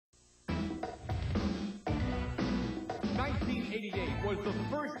1988 was the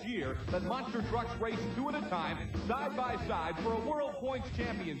first year that monster trucks raced two at a time, side by side, for a World Points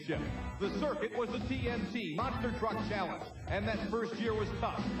Championship. The circuit was the TNT Monster Truck Challenge, and that first year was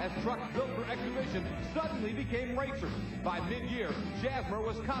tough, as trucks built for exhibition suddenly became racers. By mid-year, Jasmer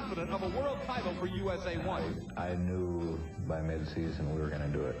was confident of a world title for USA-1. I knew by mid-season we were going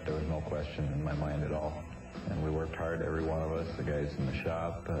to do it. There was no question in my mind at all. And we worked hard, every one of us, the guys in the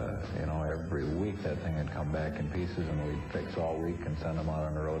shop. You know, every week that thing would come back in pieces, and we'd fix all week and send them out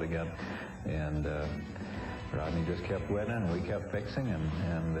on the road again. And Rodney just kept winning, we kept fixing,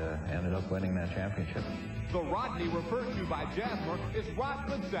 and ended up winning that championship. The Rodney referred to by Jasmer is Rod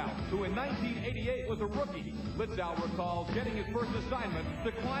Litzow, who in 1988 was a rookie. Litzow recalls getting his first assignment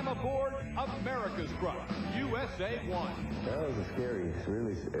to climb aboard America's truck, USA-1. That was scary.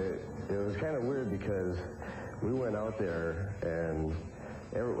 Really, it was kind of weird because we went out there and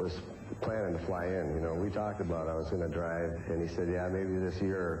Everett was planning to fly in. You know, we talked about I was going to drive, and he said, yeah, maybe this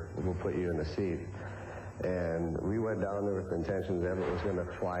year we'll put you in the seat. And we went down there with the intentions Everett was going to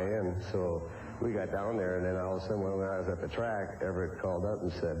fly in, so we got down there, and then all of a sudden when I was at the track, Everett called up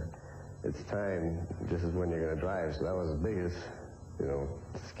and said, it's time, this is when you're going to drive. So that was the biggest, you know,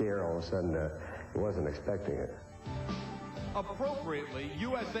 scare all of a sudden. I wasn't expecting it. Appropriately,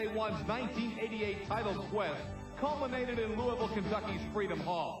 USA-1's 1988 title quest culminated in Louisville, Kentucky's Freedom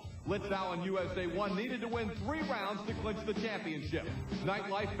Hall. Litzow and USA-1 needed to win 3 rounds to clinch the championship.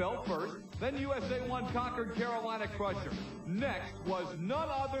 Nightlife fell first, then USA-1 conquered Carolina Crusher. Next was none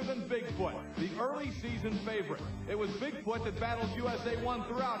other than Bigfoot, the early season favorite. It was Bigfoot that battled USA-1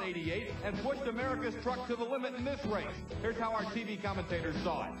 throughout '88 and pushed America's truck to the limit in this race. Here's how our TV commentators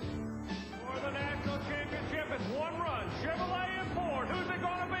saw it. For the national championship in 1 run, Chevrolet and Ford. Who's it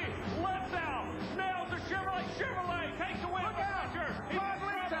going to be? Litzow nails the Chevrolet. Chevrolet takes the win. Look out! Rod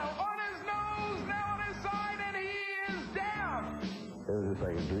Litzow on his nose, now on his side, and he is down. It was just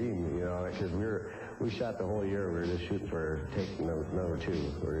like a dream, you know, because we shot the whole year. We were just shooting for taking number 2.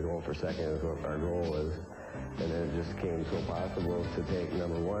 We were going for second is what our goal was. And then it just came so possible to take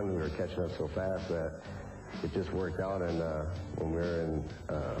number 1. We were catching up so fast that it just worked out. And when we were in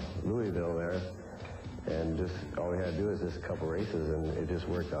Louisville there, and just all we had to do is just a couple races, and it just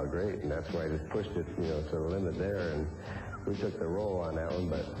worked out great. And that's why I just pushed it, you know, to the limit there. And we took the roll on that one,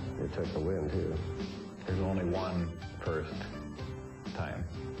 but it took the win too. There's only one first time,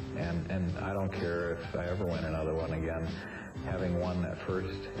 and I don't care if I ever win another one again. Having won that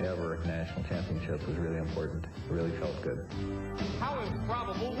first ever national championship was really important. It really felt good. How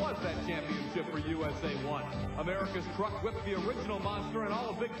improbable was that championship for USA-1? America's truck whipped the original monster and all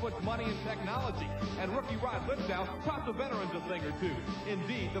of Bigfoot's money and technology. And rookie Rod Litzow taught the veterans a thing or two.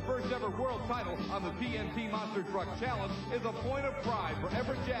 Indeed, the first ever world title on the TNT Monster Truck Challenge is a point of pride for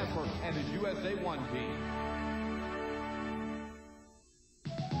Everett Jasmer and his USA-1 team.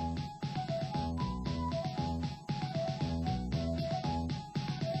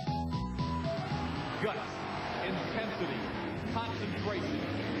 Guts, intensity, concentration,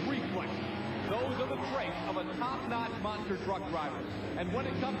 reflex. Those are the traits of a top-notch monster truck driver. And when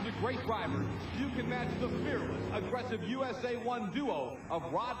it comes to great drivers, you can match the fearless, aggressive USA-1 duo of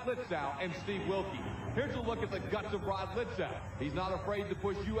Rod Litzow and Steve Wilkie. Here's a look at the guts of Rod Litzow. He's not afraid to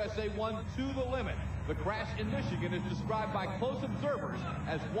push USA-1 to the limit. The crash in Michigan is described by close observers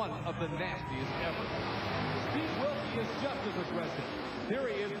as one of the nastiest ever. Steve Wilkie is just as aggressive. Here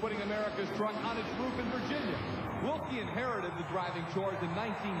he is putting America's truck on its roof in Virginia. Wilkie inherited the driving chores in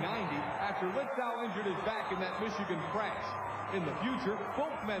 1990 after Litzow injured his back in that Michigan crash. In the future,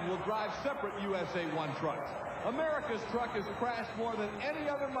 both men will drive separate USA-1 trucks. America's truck has crashed more than any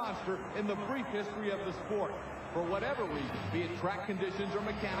other monster in the brief history of the sport. For whatever reason, be it track conditions or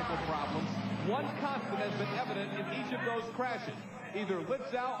mechanical problems, one constant has been evident in each of those crashes. Either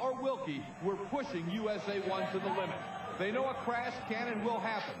Litzow or Wilkie were pushing USA-1 to the limit. They know a crash can and will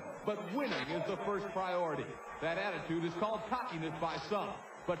happen, but winning is the first priority. That attitude is called cockiness by some,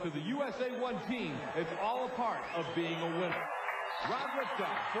 but to the USA-1 team, it's all a part of being a winner. Rod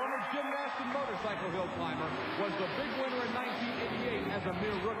Litzow, former gymnast and motorcycle hill climber, was the big winner in 1988 as a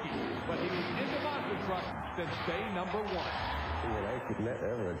mere rookie, but he was in the monster truck since day number 1. When I met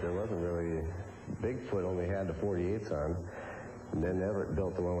Everett, there wasn't really, Bigfoot only had the 48s on. And then Everett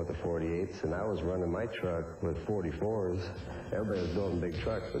built the one with the 48s, and I was running my truck with 44s. Everybody was building big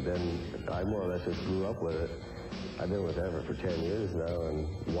trucks, but then I more or less just grew up with it. I've been with Everett for 10 years now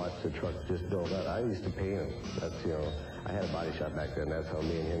and watched the truck just build up. I used to paint them. That's, you know, I had a body shop back then. That's how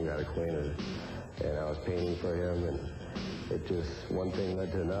me and him got acquainted. And I was painting for him, and it just, one thing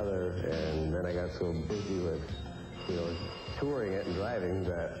led to another, and then I got so busy with, you know, touring it and driving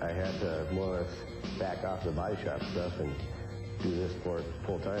that I had to more or less back off the body shop stuff and do this sport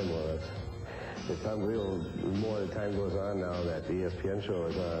full time more or less. It's unreal. The more the time goes on now that the ESPN show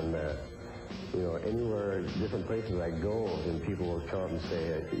is on, that anywhere, different places I go, and people will come up and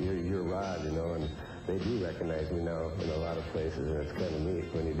say, you're Rod, and they do recognize me now in a lot of places, and it's kind of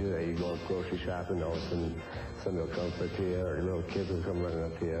neat. When you do that, you go grocery shopping, all of a sudden somebody will come up to you, or little kids will come running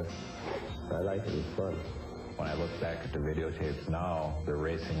up to you. I like it. It's fun. When I look back at the videotapes now, the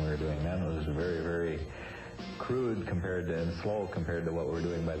racing we were doing then was very, very crude and slow compared to what we were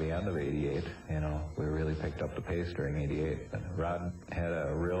doing by the end of '88. We really picked up the pace during '88. Rod had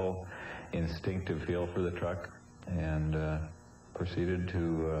a real instinctive feel for the truck and proceeded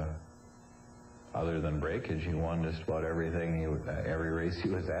to, other than breakage, he won just about everything, every race he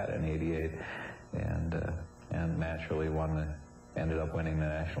was at in '88, and naturally ended up winning the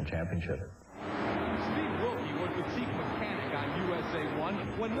national championship. Steve Wilkie was the chief mechanic on USA-1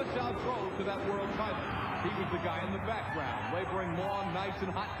 when Litzau drove to that world title. He was the guy in the background, laboring long nights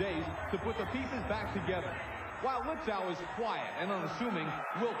and hot days to put the pieces back together. While Litzau is quiet and unassuming,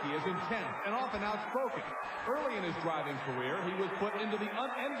 Wilkie is intense and often outspoken. Early in his driving career, he was put into the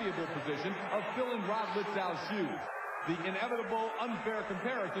unenviable position of filling Rod Litzau's shoes. The inevitable unfair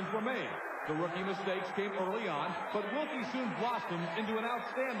comparisons were made. The rookie mistakes came early on, but Wilkie soon blossomed into an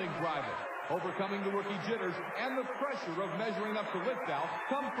outstanding driver. Overcoming the rookie jitters and the pressure of measuring up to Litzau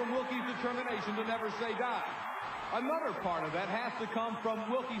comes from Wilkie's determination to never say die. Another part of that has to come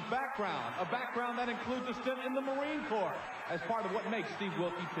from Wilkie's background, a background that includes a stint in the Marine Corps, as part of what makes Steve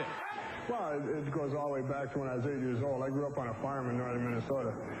Wilkie tick. Well, it goes all the way back to when I was 8 years old. I grew up on a farm in northern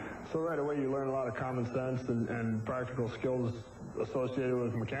Minnesota. So right away you learn a lot of common sense and practical skills associated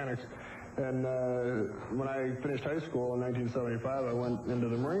with mechanics. And when I finished high school in 1975, I went into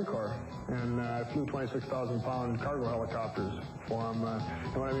the Marine Corps, and I flew 26,000-pound cargo helicopters for them.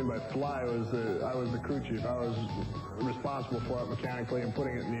 And what I mean by fly was I was the crew chief. I was responsible for it mechanically and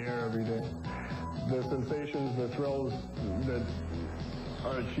putting it in the air every day. The sensations, the thrills that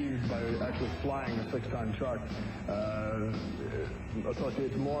are achieved by actually flying a 6-ton truck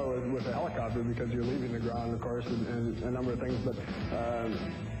associates more with a helicopter because you're leaving the ground, of course, and a number of things. But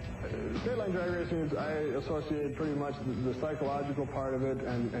straight line drag racing, I associate pretty much the psychological part of it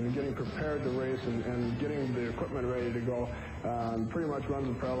and getting prepared to race and getting the equipment ready to go pretty much runs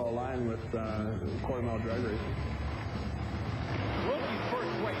a parallel line with quarter-mile drag racing. Wilkie's first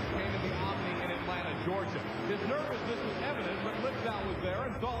race came in the Omni in Atlanta, Georgia. His nervousness was evident, but Litzau was there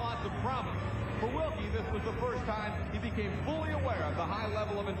and saw lots of promise. For Wilkie, this was the first time he became fully aware of the high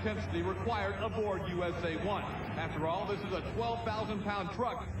level of intensity required aboard USA-1. After all, this is a 12,000-pound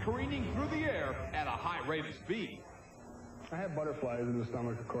truck careening through the air at a high rate of speed. I have butterflies in the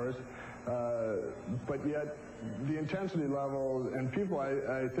stomach, of course, but yet the intensity level, and people,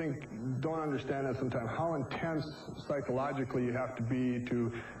 I think, don't understand that sometimes, how intense psychologically you have to be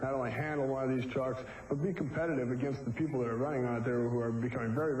to not only handle one of these trucks, but be competitive against the people that are running on it there who are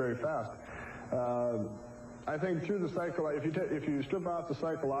becoming very, very fast. I think through the if you strip off the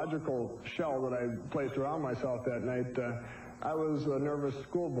psychological shell that I placed around myself that night, I was a nervous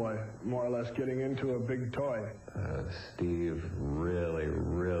schoolboy, more or less, getting into a big toy. Steve really,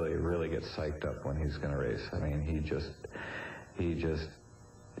 really, really gets psyched up when he's going to race. I mean, he just,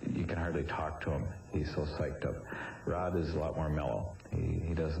 you can hardly talk to him. He's so psyched up. Rod is a lot more mellow.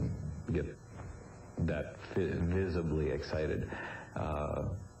 He doesn't get that visibly excited.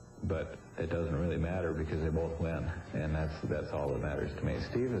 But it doesn't really matter because they both win, and that's all that matters to me.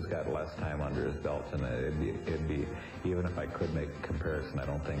 Steve has got less time under his belt, and it'd be even if I could make a comparison, I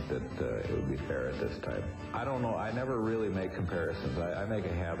don't think that it would be fair at this time. I don't know. I never really make comparisons. I make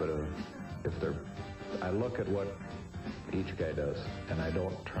a habit of I look at what each guy does, and I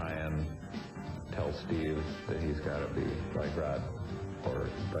don't try and tell Steve that he's got to be like Rod or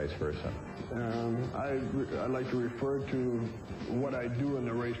vice versa. I like to refer to what I do in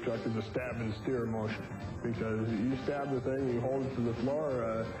the race truck as a stab and steer motion, because you stab the thing, you hold it to the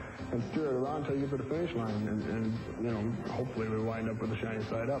floor, and steer it around until you get to the finish line, and hopefully we wind up with the shiny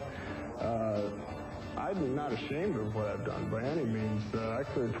side up. I'm not ashamed of what I've done by any means. I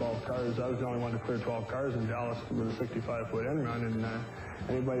cleared 12 cars. I was the only one to clear 12 cars in Dallas with a 65-foot end run, and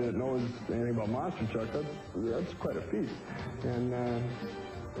anybody that knows anything about monster truck, that's quite a feat. And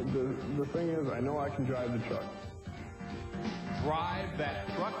the thing is, I know I can drive the truck. Drive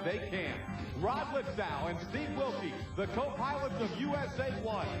that truck they can. Rod Litzau and Steve Wilkie, the co-pilots of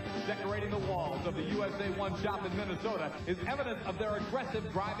USA-1. Decorating the walls of the USA-1 shop in Minnesota is evidence of their aggressive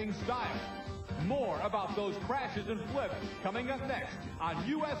driving style. More about those crashes and flips coming up next on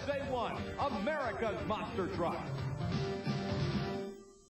USA-1, America's Monster Truck.